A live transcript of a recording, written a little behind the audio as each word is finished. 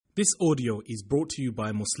This audio is brought to you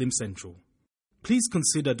by Muslim Central. Please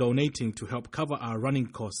consider donating to help cover our running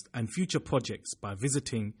costs and future projects by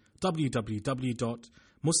visiting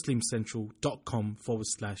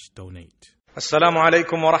www.muslimcentral.com/donate. Assalamu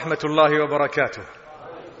alaikum wa rahmatullahi wa barakatuh.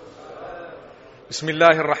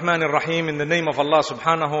 Bismillahir Rahmanir Rahim. In the name of Allah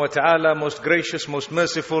subhanahu wa ta'ala, most gracious, most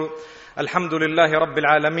merciful. Alhamdulillahi Rabbil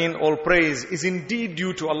Alameen. All praise is indeed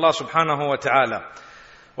due to Allah subhanahu wa ta'ala.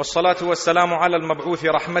 والصلاة والسلام على المبعوث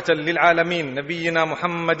رحمة للعالمين نبينا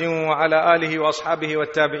محمد وعلى آله وأصحابه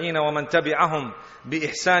والتابعين ومن تبعهم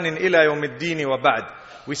بإحسان إلى يوم الدين وبعد.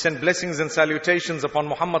 We send blessings and salutations upon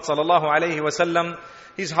Muhammad sallallahu alayhi wasallam,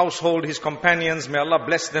 his household, his companions. May Allah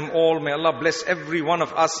bless them all. May Allah bless every one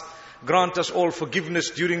of us. Grant us all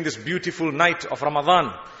forgiveness during this beautiful night of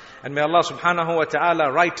Ramadan. And may Allah subhanahu wa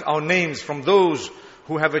ta'ala write our names from those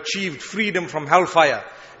who have achieved freedom from hellfire.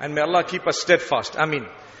 And may Allah keep us steadfast. Ameen.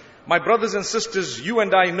 My brothers and sisters, you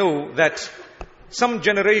and I know that some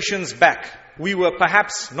generations back, we were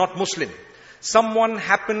perhaps not Muslim. Someone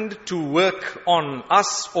happened to work on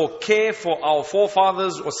us or care for our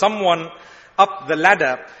forefathers, or someone up the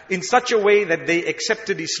ladder in such a way that they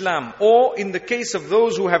accepted Islam. Or in the case of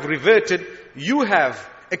those who have reverted, you have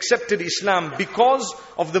accepted Islam because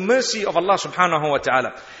of the mercy of Allah subhanahu wa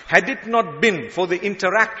ta'ala. Had it not been for the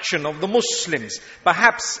interaction of the Muslims,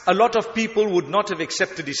 perhaps a lot of people would not have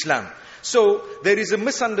accepted Islam. So there is a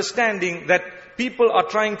misunderstanding that people are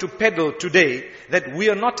trying to peddle today, that we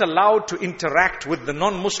are not allowed to interact with the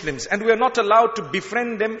non-Muslims and we are not allowed to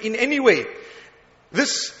befriend them in any way.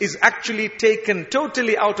 This is actually taken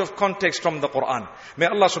totally out of context from the Quran. May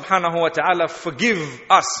Allah subhanahu wa ta'ala forgive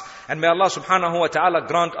us, and may Allah subhanahu wa ta'ala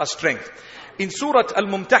grant us strength. In Surah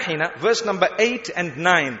Al-Mumtahina, verse number 8 and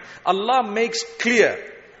 9, Allah makes clear,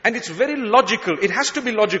 and it's very logical, it has to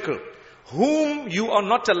be logical, whom you are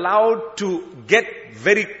not allowed to get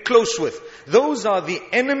very close with. Those are the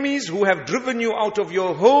enemies who have driven you out of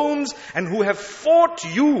your homes and who have fought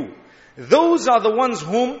you. Those are the ones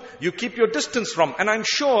whom you keep your distance from. And I'm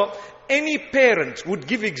sure any parent would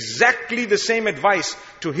give exactly the same advice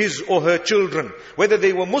to his or her children, whether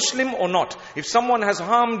they were Muslim or not. If someone has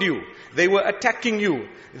harmed you, they were attacking you,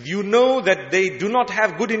 you know that they do not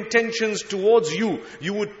have good intentions towards you,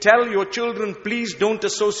 you would tell your children, please don't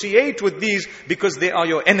associate with these because they are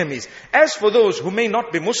your enemies. As for those who may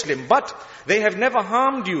not be Muslim, but they have never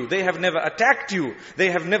harmed you, they have never attacked you, they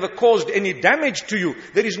have never caused any damage to you,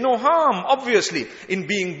 there is no harm, obviously, in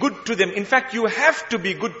being good to them. In fact, you have to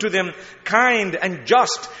be good to them, kind and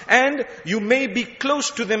just, and you may be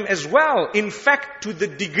close to them as well. In fact, to the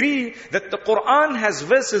degree that the Quran has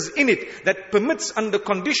verses in it that permits under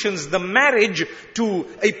conditions the marriage to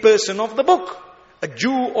a person of the book. A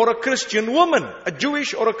Jew or a Christian woman, a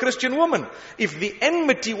Jewish or a Christian woman. If the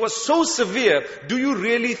enmity was so severe, do you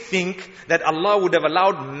really think that Allah would have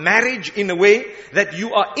allowed marriage in a way that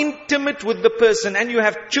you are intimate with the person and you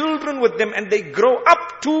have children with them and they grow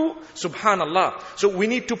up to, subhanallah. So we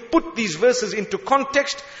need to put these verses into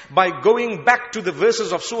context by going back to the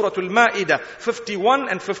verses of Surah Al-Ma'idah 51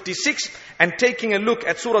 and 56 and taking a look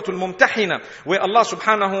at Surah Al-Mumtahina, where Allah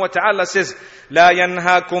subhanahu wa ta'ala says, لا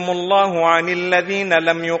ينهاكم الله عن الذين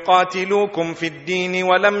لم يقاتلوكم في الدين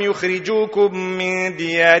ولم يخرجوكم من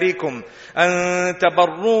دياركم أن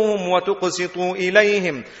تبروهم وتقسطوا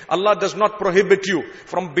إليهم. Allah does not prohibit you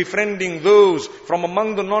from befriending those from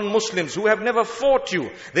among the non-Muslims who have never fought you,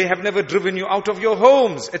 they have never driven you out of your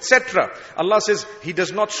homes, etc. Allah says He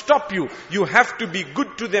does not stop you. You have to be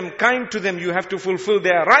good to them, kind to them, you have to fulfill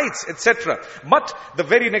their rights, etc. But the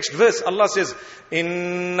very next verse Allah says,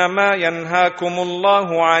 إنما ينهاكم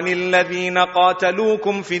الله عن الذين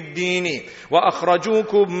قاتلوكم في الدين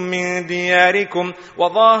وأخرجوكم من دياركم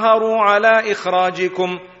وظاهروا على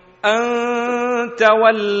إخراجكم أن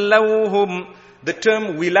تولوهم. The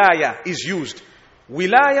term wilaya is used.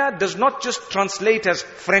 Wilaya does not just translate as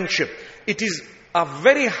friendship. It is a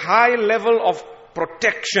very high level of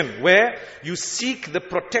protection, where you seek the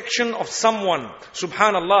protection of someone,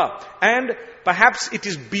 subhanallah, and perhaps it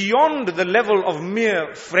is beyond the level of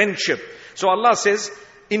mere friendship. So Allah says,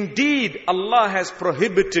 indeed Allah has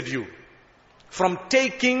prohibited you from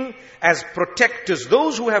taking as protectors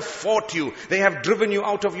those who have fought you, they have driven you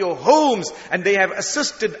out of your homes, and they have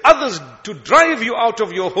assisted others to drive you out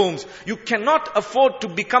of your homes. You cannot afford to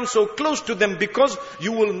become so close to them because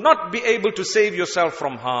you will not be able to save yourself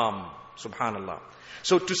from harm. Subhanallah.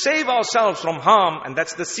 So to save ourselves from harm, and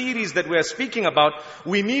that's the series that we are speaking about,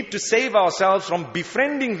 we need to save ourselves from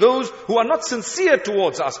befriending those who are not sincere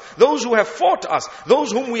towards us, those who have fought us,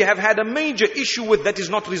 those whom we have had a major issue with that is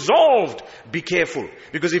not resolved. Be careful.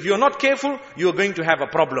 Because if you're not careful, you're going to have a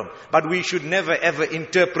problem. But we should never ever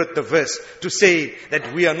interpret the verse to say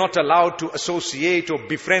that we are not allowed to associate or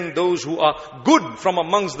befriend those who are good from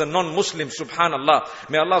amongst the non-Muslims. Subhanallah.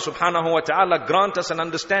 May Allah subhanahu wa ta'ala grant us an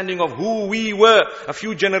understanding of who we were a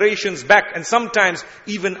few generations back, and sometimes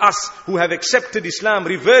even us who have accepted Islam,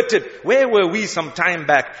 reverted. Where were we some time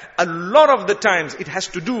back? A lot of the times it has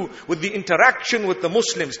to do with the interaction with the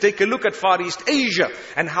Muslims. Take a look at Far East Asia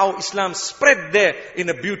and how Islam spread there in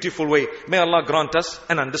a beautiful way. May Allah grant us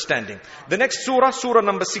an understanding. The next surah, surah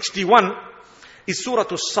number 61, is Surah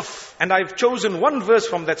As-Saff. And I've chosen one verse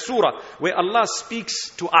from that surah where Allah speaks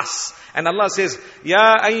to us. And Allah says,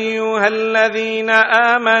 Ya ayyuhalladhina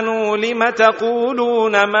amanu lima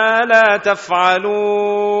taquluna ma la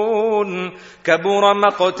taf'alun kabura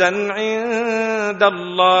maqtan inda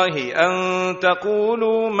Allahi an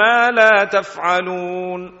taqulu ma la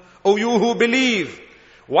taf'alun. O you who believe,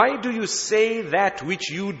 why do you say that which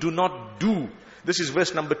you do not do? This is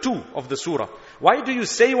verse number 2 of the surah. Why do you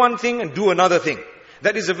say one thing and do another thing?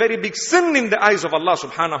 That is a very big sin in the eyes of Allah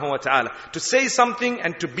subhanahu wa ta'ala. To say something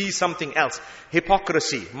and to be something else.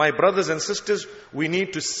 Hypocrisy. My brothers and sisters, we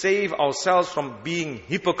need to save ourselves from being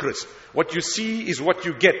hypocrites. What you see is what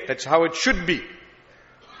you get. That's how it should be.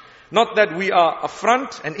 Not that we are a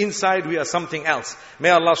front and inside we are something else. May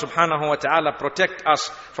Allah subhanahu wa ta'ala protect us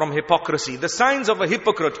from hypocrisy. The signs of a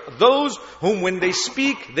hypocrite, those whom when they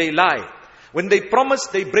speak, they lie. When they promise,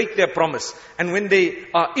 they break their promise. And when they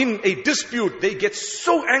are in a dispute, they get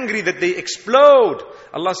so angry that they explode.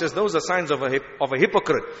 Allah says those are signs of a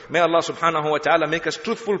hypocrite. May Allah subhanahu wa ta'ala make us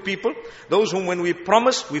truthful people. Those whom when we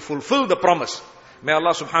promise, we fulfill the promise. May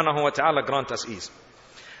Allah subhanahu wa ta'ala grant us ease.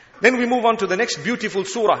 Then we move on to the next beautiful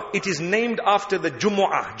surah. It is named after the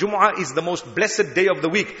Jumu'ah. Jumu'ah is the most blessed day of the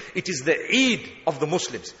week. It is the Eid of the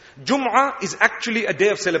Muslims. Jumu'ah is actually a day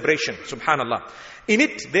of celebration. Subhanallah. In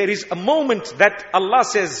it, there is a moment that Allah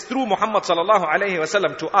says through Muhammad sallallahu alayhi wa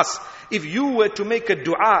sallam to us, if you were to make a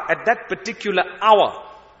dua at that particular hour,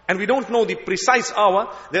 and we don't know the precise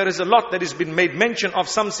hour, there is a lot that has been made mention of.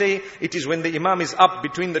 Some say it is when the Imam is up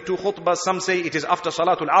between the two khutbahs. Some say it is after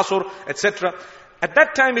Salatul Asr, etc. At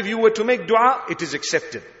that time, if you were to make dua, it is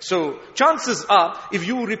accepted. So, chances are, if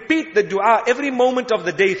you repeat the dua every moment of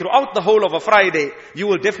the day throughout the whole of a Friday, you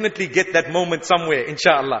will definitely get that moment somewhere,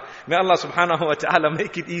 inshallah. May Allah subhanahu wa ta'ala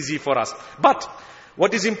make it easy for us. But,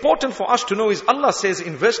 what is important for us to know is Allah says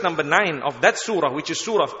in verse number 9 of that surah, which is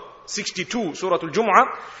surah 62, Surah Al-Jumu'ah,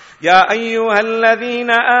 يا أيها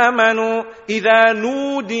الذين آمنوا إذا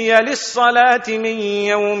نودي للصلاة من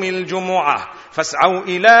يوم الجمعة فاسعوا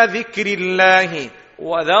إلى ذكر الله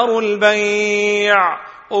وذروا البيع.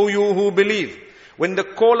 O you who believe, when the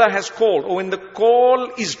caller has called, or when the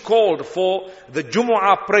call is called for the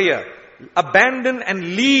Jumu'ah prayer, abandon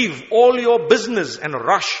and leave all your business and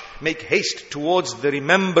rush, make haste towards the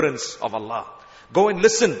remembrance of Allah. Go and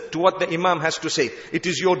listen to what the Imam has to say. It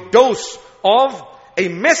is your dose of a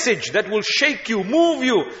message that will shake you, move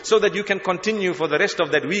you, so that you can continue for the rest of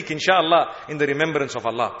that week, inshallah, in the remembrance of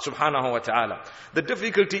Allah subhanahu wa ta'ala. The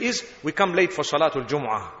difficulty is, we come late for Salatul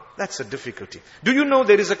Jumu'ah. That's a difficulty. Do you know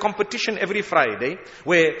there is a competition every Friday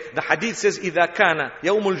where the hadith says, إِذَا كَانَ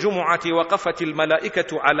يَوْمُ الْجُمُعَةِ وَقَفَتِ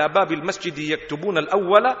الْمَلَائِكَةُ عَلَى بَابِ الْمَسْجِدِ يَكْتُبُونَ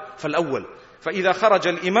الْأَوَّلَ فَالْأَوَّلِ فَإِذَا خَرَجَ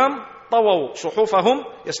الْإِمَامِ طَوَوْا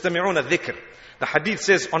صُحُوفَهُمْ يَسْتَمِعُونَ الذِّكْرِ. The hadith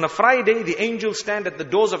says, on a Friday, the angels stand at the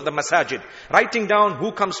doors of the masajid, writing down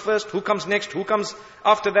who comes first, who comes next, who comes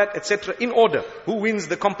after that, etc. in order. Who wins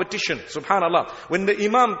the competition, subhanallah. When the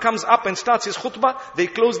imam comes up and starts his khutbah, they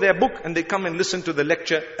close their book and they come and listen to the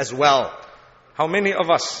lecture as well. How many of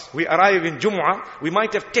us, we arrive in Jumu'ah, we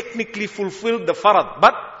might have technically fulfilled the farad,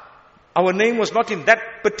 but our name was not in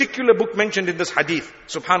that particular book mentioned in this hadith,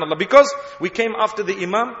 subhanallah, because we came after the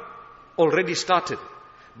imam already started.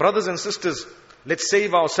 Brothers and sisters, let's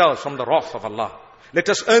save ourselves from the wrath of Allah. Let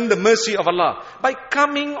us earn the mercy of Allah by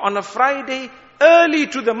coming on a Friday early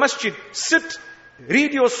to the masjid. Sit,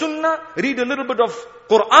 read your sunnah, read a little bit of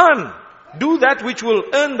Quran. Do that which will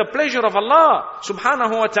earn the pleasure of Allah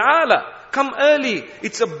subhanahu wa ta'ala. Come early.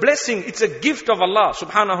 It's a blessing. It's a gift of Allah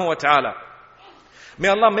subhanahu wa ta'ala. May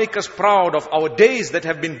Allah make us proud of our days that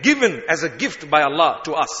have been given as a gift by Allah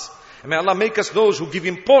to us. And may Allah make us those who give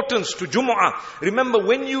importance to Jumu'ah. Remember,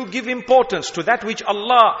 when you give importance to that which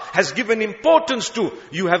Allah has given importance to,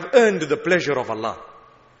 you have earned the pleasure of Allah.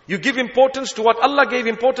 You give importance to what Allah gave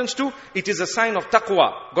importance to, it is a sign of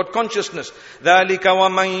taqwa, God consciousness. ذَلِكَ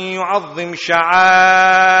وَمَنْ يُعَظِّمْ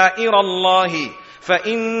شَعَائِرَ اللَّهِ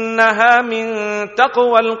فَإِنَّهَا مِن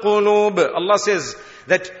تَقْوَى الْقُلُوبِ. Allah says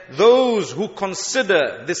that those who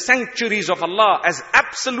consider the sanctuaries of Allah as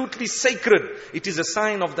absolutely sacred, it is a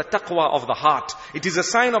sign of the taqwa of the heart. It is a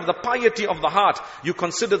sign of the piety of the heart. You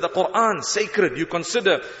consider the Quran sacred. You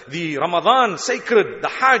consider the Ramadan sacred. The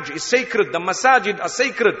Hajj is sacred. The masajid are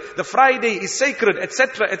sacred. The Friday is sacred,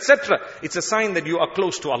 etc., etc. It's a sign that you are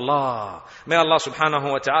close to Allah. May Allah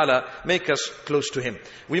subhanahu wa ta'ala make us close to Him.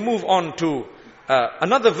 We move on to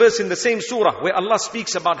another verse in the same surah where Allah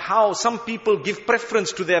speaks about how some people give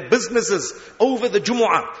preference to their businesses over the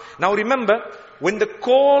Jumu'ah. Now remember, when the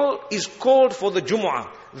call is called for the Jumu'ah,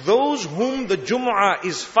 those whom the Jumu'ah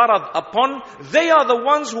is farad upon, they are the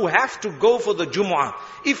ones who have to go for the Jumu'ah.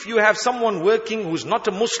 If you have someone working who's not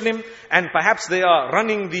a Muslim and perhaps they are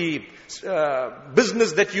running the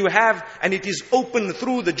business that you have and it is open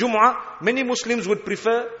through the Jumu'ah, many Muslims would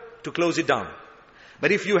prefer to close it down.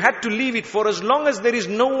 But if you had to leave it for as long as there is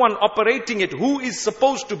no one operating it who is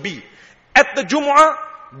supposed to be at the Jumu'ah,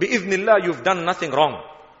 bi'idhnillah, you've done nothing wrong.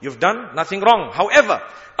 You've done nothing wrong. However,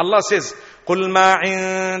 Allah says, قُلْ مَا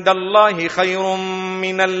عِنْدَ اللَّهِ خَيْرٌ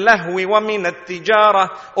مِّنَ اللَّهْوِ وَمِنَ التِّجَارَةِ.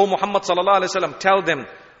 O Muhammad sallallahu alaihi wasallam, tell them,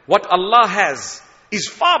 what Allah has is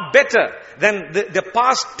far better than the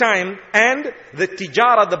pastime and the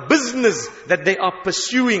tijara, the business that they are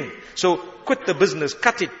pursuing. So quit the business,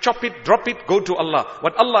 cut it, chop it, drop it, go to Allah.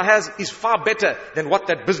 What Allah has is far better than what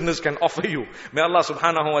that business can offer you. May Allah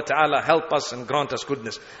subhanahu wa ta'ala help us and grant us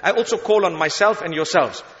goodness. I also call on myself and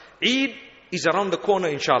yourselves. Eid is around the corner,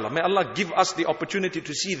 inshallah. May Allah give us the opportunity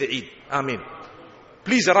to see the Eid. Ameen.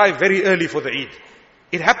 Please arrive very early for the Eid.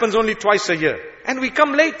 It happens only twice a year. And we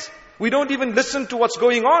come late. We don't even listen to what's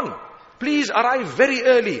going on. Please arrive very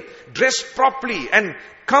early, dress properly and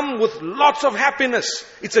come with lots of happiness.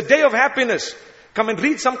 It's a day of happiness. Come and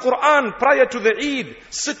read some Quran prior to the Eid.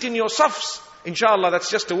 Sit in your safs. Inshallah, that's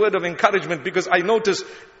just a word of encouragement because I notice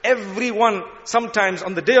everyone sometimes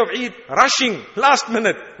on the day of Eid rushing last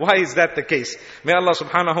minute. Why is that the case? May Allah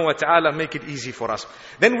subhanahu wa ta'ala make it easy for us.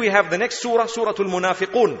 Then we have the next surah, Suratul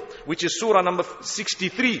Munafiqun, which is surah number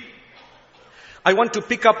 63. I want to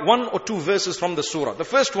pick up one or two verses from the surah. The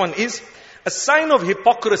first one is, a sign of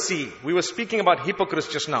hypocrisy, we were speaking about hypocrites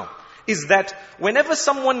just now, is that whenever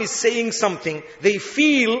someone is saying something, they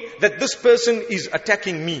feel that this person is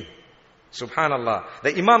attacking me. Subhanallah.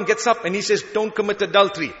 The Imam gets up and he says, don't commit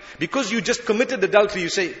adultery. Because you just committed adultery, you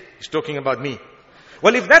say, he's talking about me.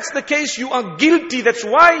 Well, if that's the case, you are guilty. That's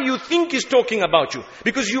why you think he's talking about you.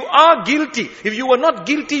 Because you are guilty. If you were not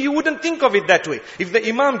guilty, you wouldn't think of it that way. If the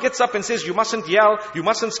Imam gets up and says, you mustn't yell, you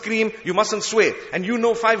mustn't scream, you mustn't swear, and you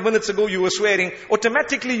know 5 minutes ago you were swearing,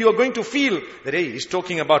 automatically you are going to feel that, hey, he's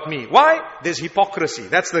talking about me. Why? There's hypocrisy.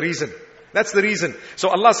 That's the reason. That's the reason. So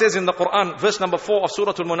Allah says in the Quran, verse number 4 of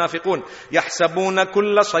Surah Al-Munafiqun, يَحْسَبُونَ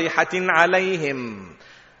كُلَّ صَيْحَةٍ عَلَيْهِمْ.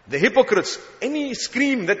 The hypocrites, any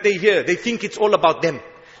scream that they hear, they think it's all about them.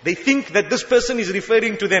 They think that this person is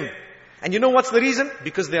referring to them. And you know what's the reason?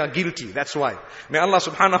 Because they are guilty. That's why. May Allah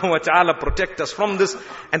subhanahu wa ta'ala protect us from this.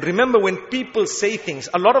 And remember, when people say things,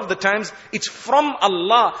 a lot of the times, it's from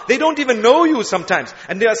Allah. They don't even know you sometimes.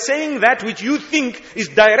 And they are saying that which you think is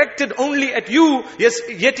directed only at you. Yes,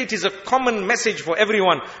 yet it is a common message for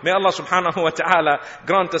everyone. May Allah subhanahu wa ta'ala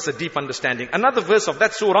grant us a deep understanding. Another verse of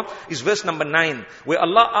that surah is verse number 9, where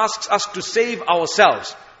Allah asks us to save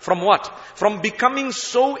ourselves. From what? From becoming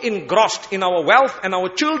so engrossed in our wealth and our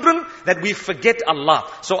children that we forget Allah.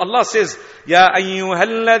 So Allah says, Ya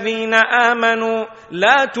ayyuhalladhina amanu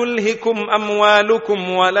la tulhikum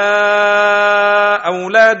amwalukum wa la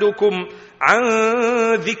awladukum an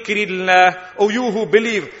dhikrillah. O you who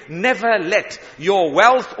believe, never let your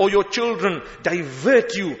wealth or your children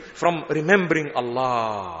divert you from remembering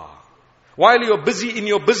Allah. While you're busy in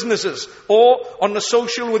your businesses or on the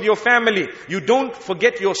social with your family, you don't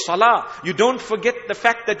forget your salah. You don't forget the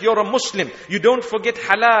fact that you're a Muslim. You don't forget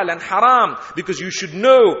halal and haram, because you should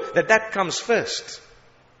know that that comes first.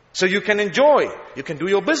 So you can enjoy, you can do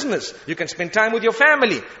your business, you can spend time with your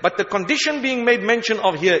family. But the condition being made mention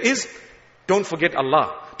of here is, don't forget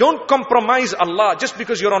Allah. Don't compromise Allah just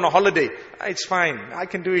because you're on a holiday. It's fine, I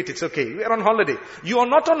can do it, it's okay. We're on holiday. You are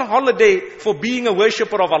not on holiday for being a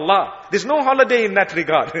worshipper of Allah. There's no holiday in that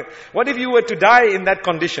regard. What if you were to die in that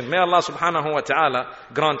condition? May Allah subhanahu wa ta'ala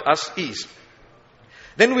grant us ease.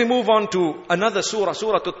 Then we move on to another surah,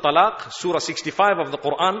 Surah At-Talaq, Surah 65 of the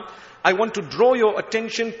Quran. I want to draw your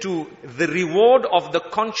attention to the reward of the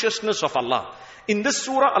consciousness of Allah. In this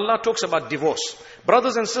surah, Allah talks about divorce.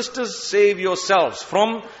 Brothers and sisters, save yourselves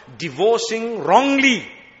from divorcing wrongly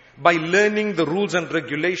by learning the rules and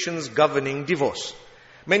regulations governing divorce.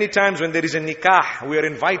 Many times when there is a nikah, we are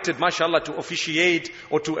invited, mashallah, to officiate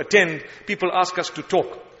or to attend. People ask us to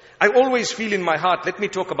talk. I always feel in my heart, let me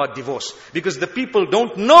talk about divorce. Because the people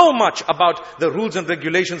don't know much about the rules and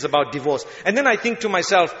regulations about divorce. And then I think to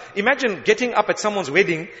myself, imagine getting up at someone's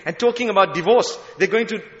wedding and talking about divorce. They're going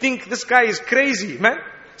to think this guy is crazy, man.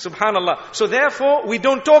 Subhanallah. So therefore, we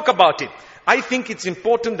don't talk about it. I think it's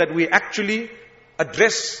important that we actually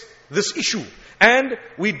address this issue. And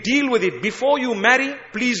we deal with it. Before you marry,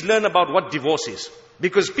 please learn about what divorce is.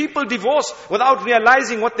 Because people divorce without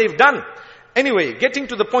realizing what they've done. Anyway, getting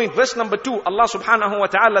to the point, verse number 2, Allah subhanahu wa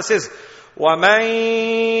ta'ala says, وَمَن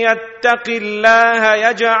يَتَّقِ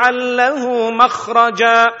اللَّهَ يَجْعَلْ لَهُ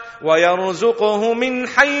مَخْرَجًا وَيَرْزُقْهُ مِنْ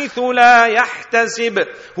حَيْثُ لَا يَحْتَسِبُ.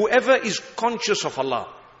 Whoever is conscious of Allah.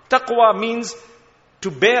 Taqwa means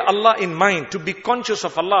to bear Allah in mind, to be conscious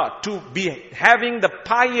of Allah, to be having the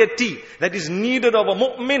piety that is needed of a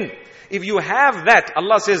mu'min. If you have that,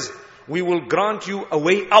 Allah says, we will grant you a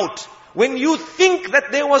way out. When you think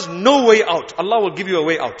that there was no way out, Allah will give you a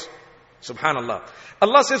way out. Subhanallah.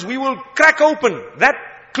 Allah says, we will crack open that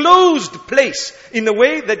closed place in a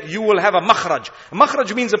way that you will have a makhraj.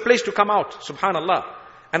 Makhraj means a place to come out. Subhanallah.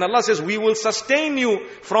 And Allah says, we will sustain you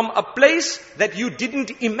from a place that you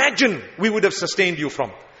didn't imagine we would have sustained you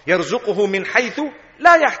from. يَرْزُقُهُ مِنْ حَيْثُ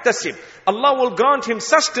لَا يَحْتَسِبُ. Allah will grant him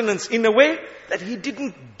sustenance in a way that he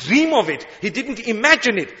didn't dream of it. He didn't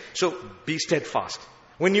imagine it. So be steadfast.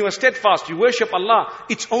 When you are steadfast, you worship Allah,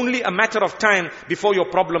 it's only a matter of time before your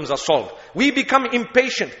problems are solved. We become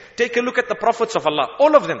impatient. Take a look at the prophets of Allah.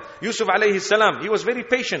 All of them. Yusuf alayhi salam, he was very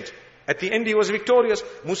patient. At the end he was victorious.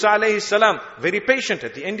 Musa alayhi salam, very patient.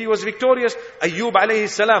 At the end he was victorious. Ayyub alayhi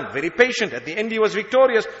salam, very patient. At the end he was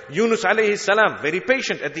victorious. Yunus alayhi salam, very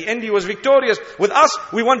patient. At the end he was victorious. With us,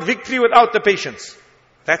 we want victory without the patience.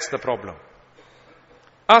 That's the problem.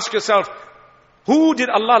 Ask yourself, who did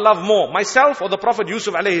Allah love more, myself or the Prophet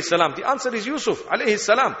Yusuf alayhi salam? The answer is Yusuf alayhi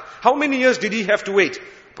salam. How many years did he have to wait?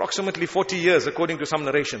 Approximately 40 years according to some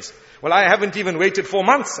narrations. Well, I haven't even waited 4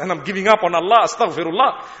 months and I'm giving up on Allah,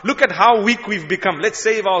 astaghfirullah. Look at how weak we've become. Let's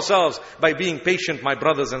save ourselves by being patient, my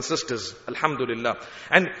brothers and sisters. Alhamdulillah.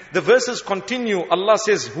 And the verses continue. Allah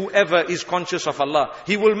says, whoever is conscious of Allah,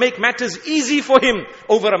 He will make matters easy for him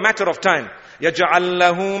over a matter of time. يَجْعَلْ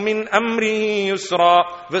لَهُ مِنْ أَمْرِهِ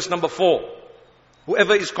يُسْرًا. Verse number 4.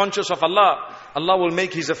 Whoever is conscious of Allah, Allah will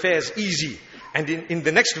make his affairs easy. And in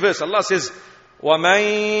the next verse, Allah says,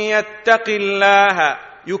 وَمَن يَتَّقِ اللَّهَ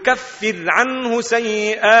يُكَفِّرْ عَنْهُ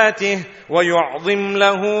سَيِّئَاتِهِ وَيُعْظِمْ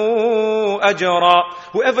لَهُ أَجْرًا.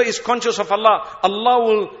 Whoever is conscious of Allah, Allah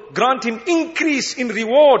will grant him increase in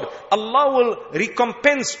reward. Allah will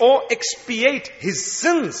recompense or expiate his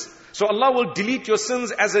sins. So Allah will delete your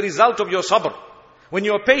sins as a result of your sabr. When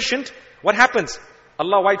you are patient, what happens?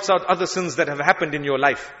 Allah wipes out other sins that have happened in your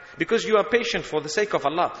life. Because you are patient for the sake of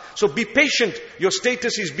Allah. So be patient. Your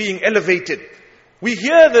status is being elevated. We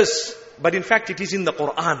hear this, but in fact it is in the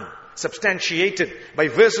Quran. Substantiated by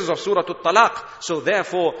verses of Surah At-Talaq. So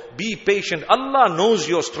therefore, be patient. Allah knows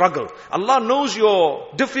your struggle. Allah knows your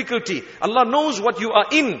difficulty. Allah knows what you are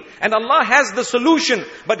in. And Allah has the solution.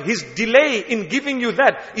 But His delay in giving you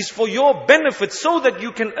that is for your benefit, so that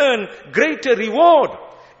you can earn greater reward.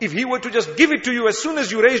 If He were to just give it to you as soon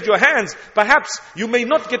as you raised your hands, perhaps you may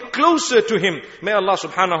not get closer to Him. May Allah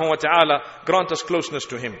subhanahu wa ta'ala grant us closeness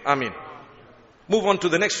to Him. Ameen. Move on to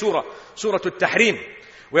the next surah, Surah At-Tahrim,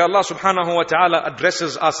 where Allah subhanahu wa ta'ala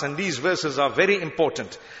addresses us, and these verses are very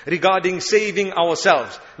important regarding saving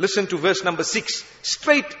ourselves. Listen to verse number 6,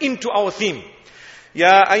 straight into our theme.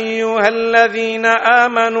 يا أيها الذين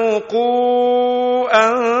آمنوا قوا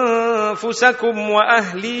أنفسكم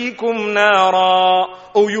وأهليكم نارا.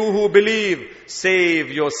 O you who believe,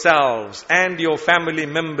 save yourselves and your family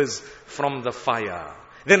members from the fire.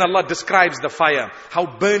 Then Allah describes the fire, how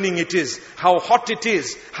burning it is, how hot it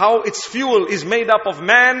is, how its fuel is made up of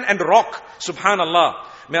man and rock. Subhanallah.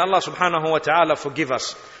 May Allah subhanahu wa ta'ala forgive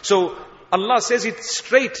us. So Allah says it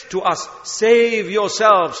straight to us, save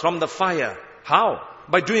yourselves from the fire. How?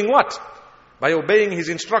 By doing what? By obeying His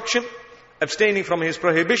instruction, abstaining from His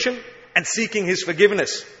prohibition, and seeking His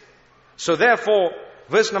forgiveness. So therefore,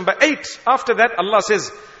 verse number 8, after that Allah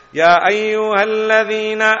says, يَا أَيُّهَا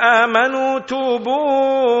الَّذِينَ آمَنُوا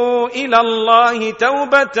تُوبُوا إِلَى اللَّهِ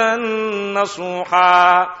تَوْبَةً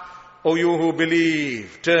نَصُوحًا. O you who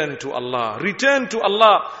believe, turn to Allah, return to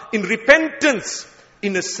Allah in repentance,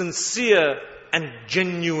 in a sincere and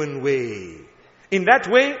genuine way. In that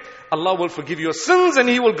way, Allah will forgive your sins and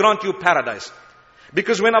He will grant you paradise.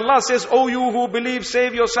 Because when Allah says, "Oh you who believe,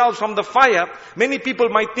 save yourselves from the fire," many people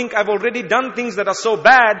might think, "I've already done things that are so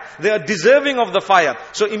bad, they are deserving of the fire."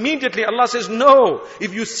 So immediately Allah says, "No,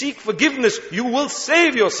 if you seek forgiveness, you will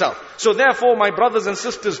save yourself." So therefore, my brothers and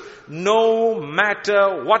sisters, no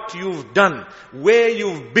matter what you've done, where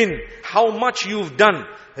you've been, how much you've done,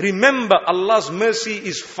 remember Allah's mercy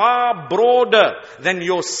is far broader than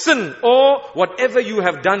your sin or whatever you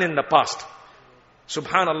have done in the past.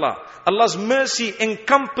 Subhanallah. Allah's mercy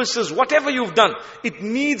encompasses whatever you've done. It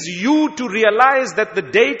needs you to realize that the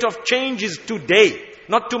date of change is today,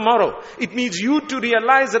 not tomorrow. It needs you to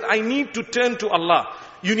realize that I need to turn to Allah.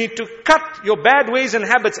 You need to cut your bad ways and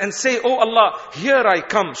habits and say, "Oh Allah, here I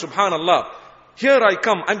come." Subhanallah. Here I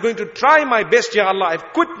come. I'm going to try my best, Ya Allah.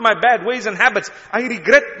 I've quit my bad ways and habits. I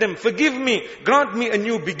regret them. Forgive me. Grant me a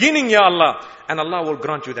new beginning, Ya Allah. And Allah will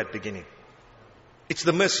grant you that beginning. It's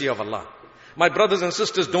the mercy of Allah. My brothers and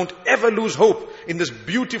sisters, don't ever lose hope in this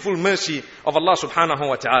beautiful mercy of Allah subhanahu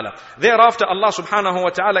wa ta'ala. Thereafter, Allah subhanahu wa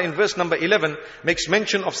ta'ala in verse number 11 makes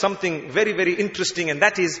mention of something very, very interesting, and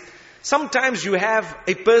that is, sometimes you have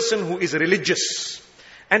a person who is religious,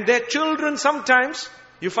 and their children sometimes,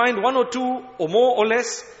 you find one or two or more or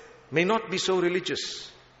less, may not be so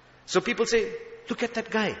religious. So people say, "Look at that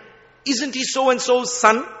guy. Isn't he so-and-so's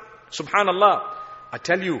son?" Subhanallah. I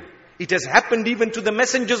tell you, it has happened even to the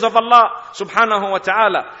messengers of Allah subhanahu wa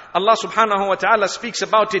ta'ala. Allah subhanahu wa ta'ala speaks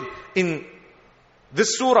about it in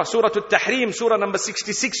this surah, Surah Al-Tahrim, surah number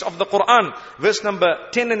 66 of the Quran, verse number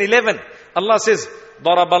 10 and 11. Allah says,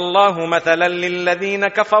 ضرب الله مثلا للذين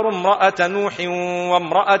كفروا امرأة نوح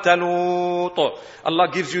وامرأة لوط. Allah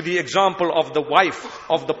gives you the example of the wife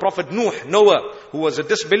of the Prophet Noah, who was a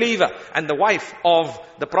disbeliever, and the wife of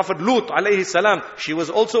the Prophet Lut alayhi salam, she was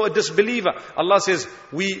also a disbeliever. Allah says,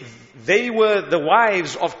 they were the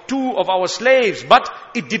wives of two of our slaves, but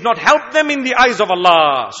it did not help them in the eyes of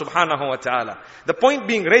Allah subhanahu wa ta'ala. The point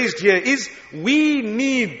being raised here is, we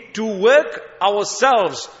need to work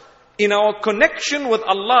ourselves in our connection with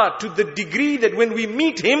Allah to the degree that when we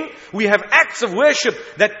meet Him, we have acts of worship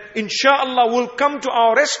that inshallah will come to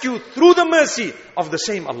our rescue through the mercy of the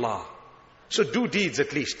same Allah. So do deeds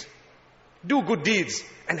at least. Do good deeds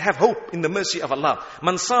and have hope in the mercy of Allah.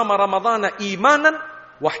 Man sama Ramadana imanan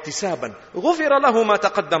wahtisaban ghufira lahu ma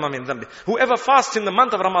taqaddama min dhanbi. Whoever fasts in the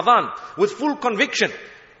month of Ramadan with full conviction,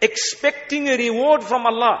 expecting a reward from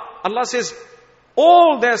Allah, Allah says,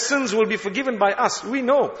 all their sins will be forgiven by us. We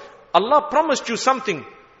know Allah promised you something.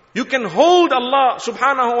 You can hold Allah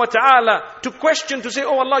subhanahu wa ta'ala to question, to say,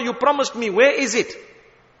 "Oh Allah, you promised me, where is it?"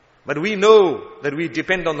 But we know that we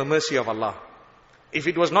depend on the mercy of Allah. If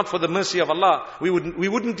it was not for the mercy of Allah, we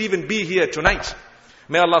wouldn't even be here tonight.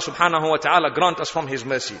 May Allah subhanahu wa ta'ala grant us from His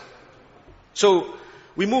mercy. So,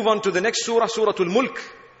 we move on to the next surah, Surah Al-Mulk.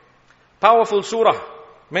 Powerful surah.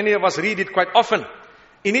 Many of us read it quite often.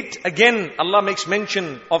 In it, again, Allah makes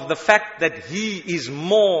mention of the fact that He is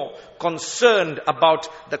more concerned about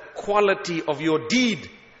the quality of your deed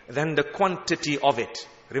than the quantity of it.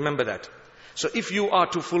 Remember that. So if you are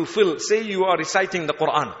to fulfill, say you are reciting the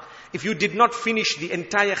Quran, if you did not finish the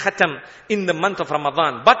entire khatam in the month of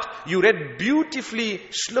Ramadan, but you read beautifully,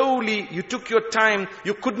 slowly, you took your time,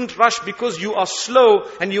 you couldn't rush because you are slow,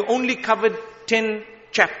 and you only covered 10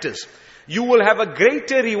 chapters, you will have a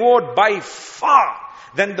greater reward by far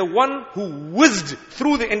than the one who whizzed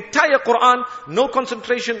through the entire Quran, no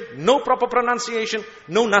concentration, no proper pronunciation,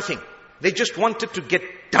 no nothing. They just wanted to get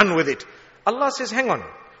done with it. Allah says, hang on.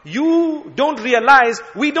 You don't realize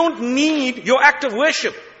we don't need your act of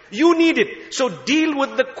worship. You need it. So deal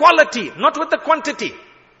with the quality, not with the quantity.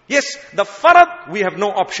 Yes, the farad, we have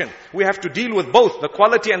no option. We have to deal with both the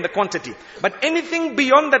quality and the quantity. But anything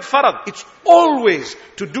beyond that farad, it's always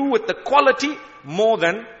to do with the quality more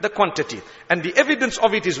than the quantity. And the evidence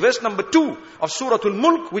of it is verse number 2 of Surah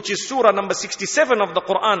Al-Mulk, which is surah number 67 of the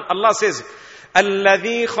Quran. Allah says,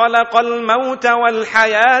 الَّذِي خَلَقَ الْمَوْتَ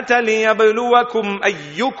وَالْحَيَاةَ لِيَبْلُوَكُمْ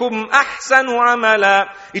أَيُّكُمْ أَحْسَنُ عَمَلًا.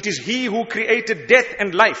 It is He who created death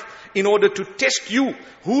and life in order to test you,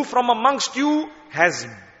 who from amongst you has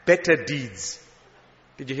better deeds.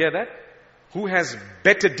 Did you hear that? Who has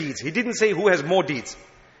better deeds? He didn't say who has more deeds.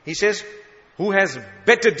 He says, who has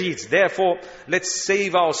better deeds. Therefore, let's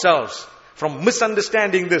save ourselves from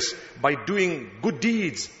misunderstanding this by doing good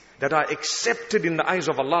deeds that are accepted in the eyes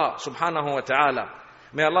of Allah subhanahu wa ta'ala.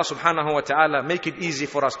 May Allah subhanahu wa ta'ala make it easy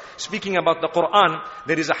for us. Speaking about the Quran,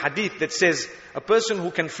 there is a hadith that says, a person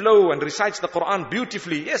who can flow and recites the Quran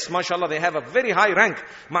beautifully, yes, mashallah, they have a very high rank.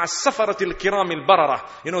 Ma'as-safaratil kiramil bararah.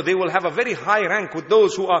 You know, they will have a very high rank with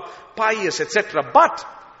those who are pious, etc. But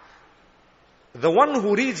the one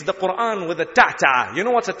who reads the Quran with a ta'ta'a, you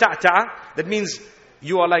know what's a ta'ta'a? That means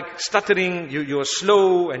you are like stuttering, you are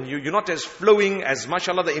slow, and you're not as flowing as,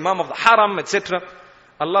 mashallah, the Imam of the Haram, etc.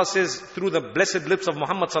 Allah says through the blessed lips of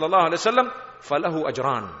Muhammad sallallahu alaihi wasallam, falahu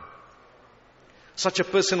ajran. Such a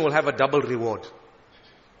person will have a double reward.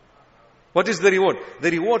 What is the reward?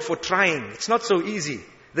 The reward for trying. It's not so easy.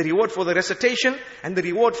 The reward for the recitation and the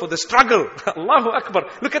reward for the struggle. Allahu Akbar.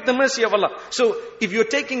 Look at the mercy of Allah. So if you're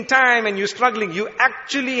taking time and you're struggling, you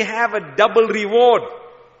actually have a double reward.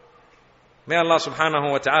 May Allah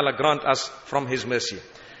subhanahu wa ta'ala grant us from His mercy.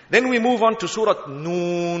 Then we move on to Surah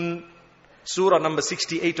Noon, Surah number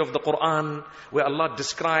 68 of the Quran, where Allah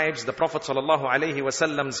describes the Prophet sallallahu alaihi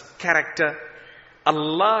wasallam's character.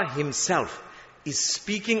 Allah Himself is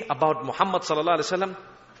speaking about Muhammad sallallahu alaihi wasallam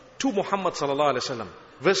to Muhammad sallallahu alaihi wasallam.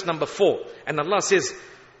 Verse number 4. And Allah says,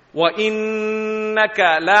 وَإِنَّكَ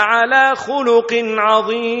لَعَلَى خُلُقٍ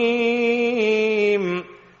عَظِيمٍ.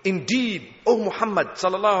 Indeed, O Muhammad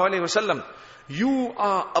sallallahu alaihi wasallam, you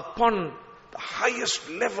are upon the highest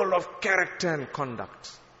level of character and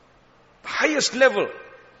conduct. The highest level.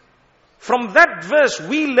 From that verse,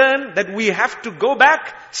 we learn that we have to go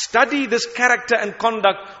back, study this character and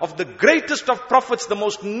conduct of the greatest of prophets, the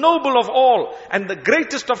most noble of all, and the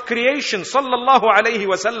greatest of creation, sallallahu alaihi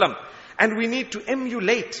wasallam. And we need to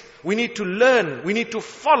emulate, we need to learn, we need to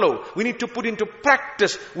follow, we need to put into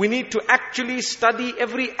practice, we need to actually study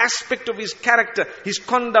every aspect of his character, his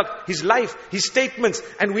conduct, his life, his statements,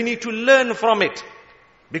 and we need to learn from it.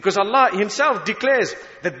 Because Allah Himself declares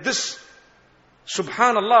that this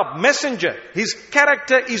Subhanallah, messenger, his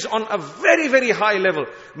character is on a very, very high level.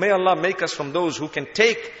 May Allah make us from those who can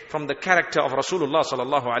take from the character of Rasulullah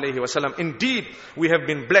sallallahu alaihi wasallam. Indeed, we have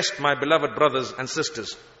been blessed, my beloved brothers and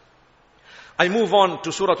sisters. I move on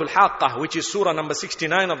to Surah Al-Haqqah, which is Surah number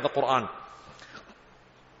 69 of the Quran.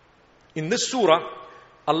 In this Surah,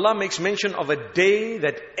 Allah makes mention of a day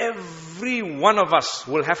that every one of us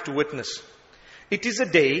will have to witness. It is a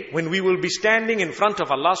day when we will be standing in front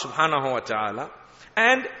of Allah subhanahu wa ta'ala,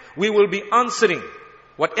 and we will be answering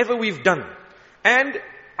whatever we've done. And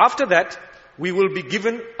after that, we will be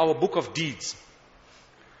given our book of deeds.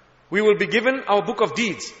 We will be given our book of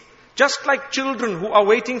deeds. Just like children who are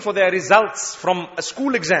waiting for their results from a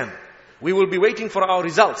school exam, we will be waiting for our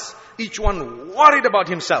results. Each one worried about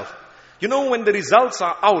himself. You know, when the results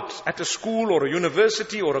are out at a school or a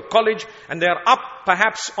university or a college, and they are up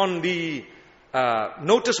perhaps on the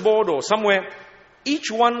notice board or somewhere, each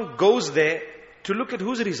one goes there to look at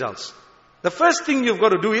whose results. The first thing you've got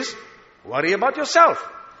to do is worry about yourself.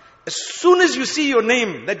 As soon as you see your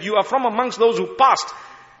name, that you are from amongst those who passed,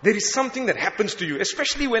 there is something that happens to you,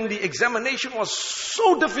 especially when the examination was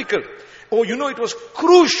so difficult, or it was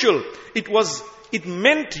crucial. It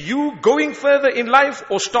meant you going further in life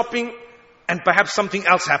or stopping, and perhaps something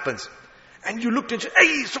else happens. And you looked and said,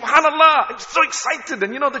 hey, subhanallah, I'm so excited.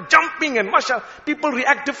 And the jumping and mashallah, people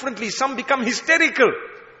react differently. Some become hysterical.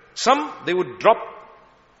 Some, they would drop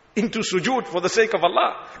into sujood for the sake of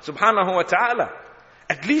Allah, subhanahu wa ta'ala.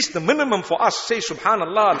 At least the minimum for us, say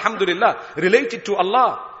subhanallah, alhamdulillah, related to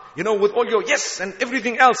Allah. With all your yes and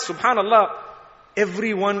everything else, subhanallah.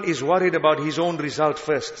 Everyone is worried about his own result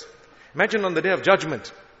first. Imagine on the day of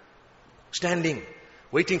judgment, standing,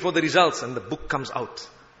 waiting for the results, and the book comes out.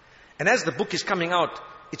 And as the book is coming out,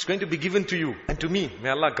 it's going to be given to you and to me. May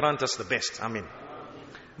Allah grant us the best. Amen.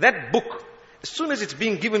 That book, as soon as it's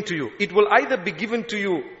being given to you, it will either be given to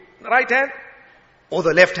you the right hand or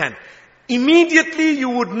the left hand. Immediately you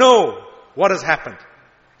would know what has happened.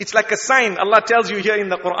 It's like a sign Allah tells you here in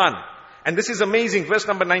the Quran. And this is amazing. Verse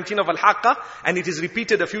number 19 of Al-Haqqah. And it is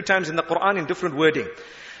repeated a few times in the Quran in different wording.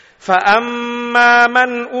 فَأَمَّا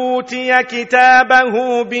مَنْ أُوتِيَ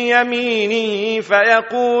كِتَابَهُ بِيَمِينِهِ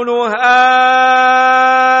فَيَقُولُ هَاؤُمُ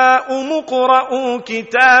اقْرَءُوا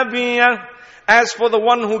كِتَابِيَهْ. As for the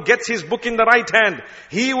one who gets his book in the right hand,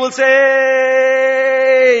 he will say,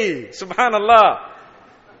 subhanallah.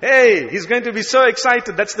 Hey, he's going to be so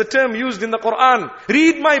excited. That's the term used in the Quran.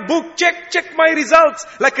 Read my book, check my results.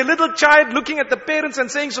 Like a little child looking at the parents and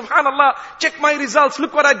saying, subhanallah, check my results.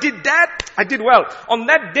 Look what I did, dad. I did well. On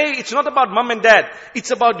that day, it's not about mom and dad. It's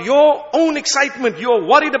about your own excitement. You're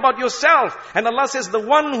worried about yourself. And Allah says, the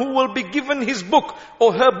one who will be given his book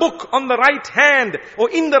or her book on the right hand or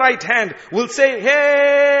in the right hand will say,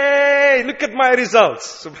 hey, look at my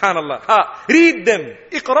results. Subhanallah. Read them.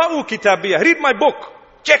 Iqra'u kitabiyah. Read my book.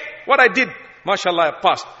 Check what I did. MashaAllah, I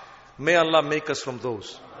passed. May Allah make us from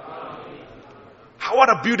those. What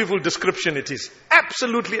a beautiful description it is.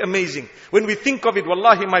 Absolutely amazing. When we think of it,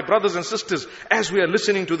 wallahi, my brothers and sisters, as we are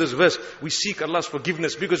listening to this verse, we seek Allah's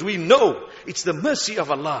forgiveness because we know it's the mercy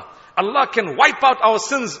of Allah. Allah can wipe out our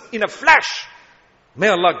sins in a flash. May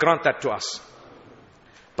Allah grant that to us.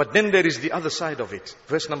 But then there is the other side of it.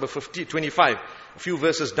 Verse number 25, a few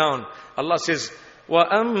verses down, Allah says,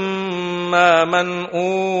 وَأَمَّا مَنْ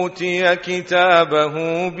أُوتِيَ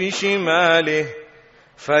كِتَابَهُ بِشِمَالِهِ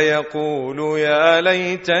فَيَقُولُ يَا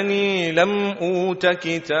لَيْتَنِي لَمْ أُوتَ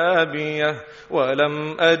كِتَابِيَهْ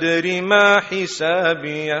وَلَمْ أَدْرِ مَا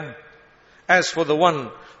حِسَابِيَهْ. As for the one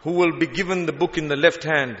who will be given the book in the left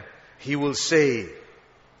hand, he will say,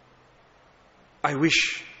 I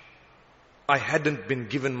wish I hadn't been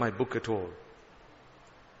given my book at all.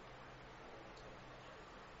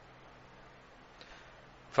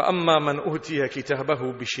 فَأَمَّا مَنْ أُوتِيَ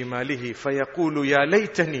كِتَابَهُ بِشِمَالِهِ فَيَقُولُ يَا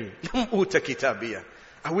لَيْتَنِي لَمْ أُوتَ كِتَابِيَهْ.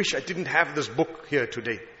 I wish I didn't have this book here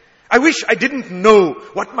today. I wish I didn't know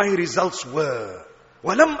what my results were.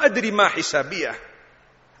 وَلَمْ أَدْرِ مَا حِسَابِيَهْ.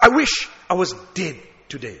 I wish I was dead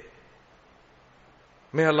today.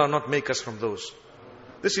 May Allah not make us from those.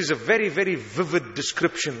 This is a very, very vivid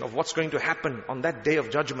description of what's going to happen on that day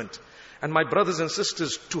of judgment. And my brothers and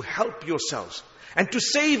sisters, to help yourselves and to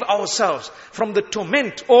save ourselves from the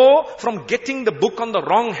torment or from getting the book on the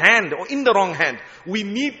wrong hand or in the wrong hand, we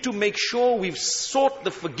need to make sure we've sought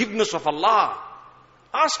the forgiveness of Allah.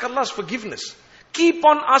 Ask Allah's forgiveness. Keep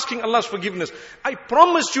on asking Allah's forgiveness. I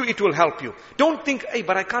promise you it will help you. Don't think, hey,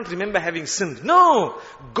 but I can't remember having sinned. No.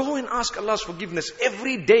 Go and ask Allah's forgiveness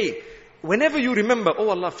every day. Whenever you remember, oh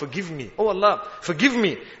Allah, forgive me. Oh Allah, forgive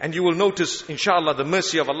me. And you will notice, inshallah, the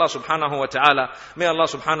mercy of Allah subhanahu wa ta'ala. May Allah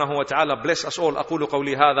subhanahu wa ta'ala bless us all. أقول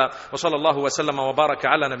قولي هذا وصلى الله وسلم وبارك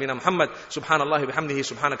على نبينا محمد. سبحان الله بحمده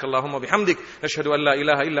سبحانك اللهم وبحمدك. نشهد أن لا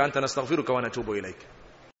إله إلا أنت نستغفرك ونتوب إليك.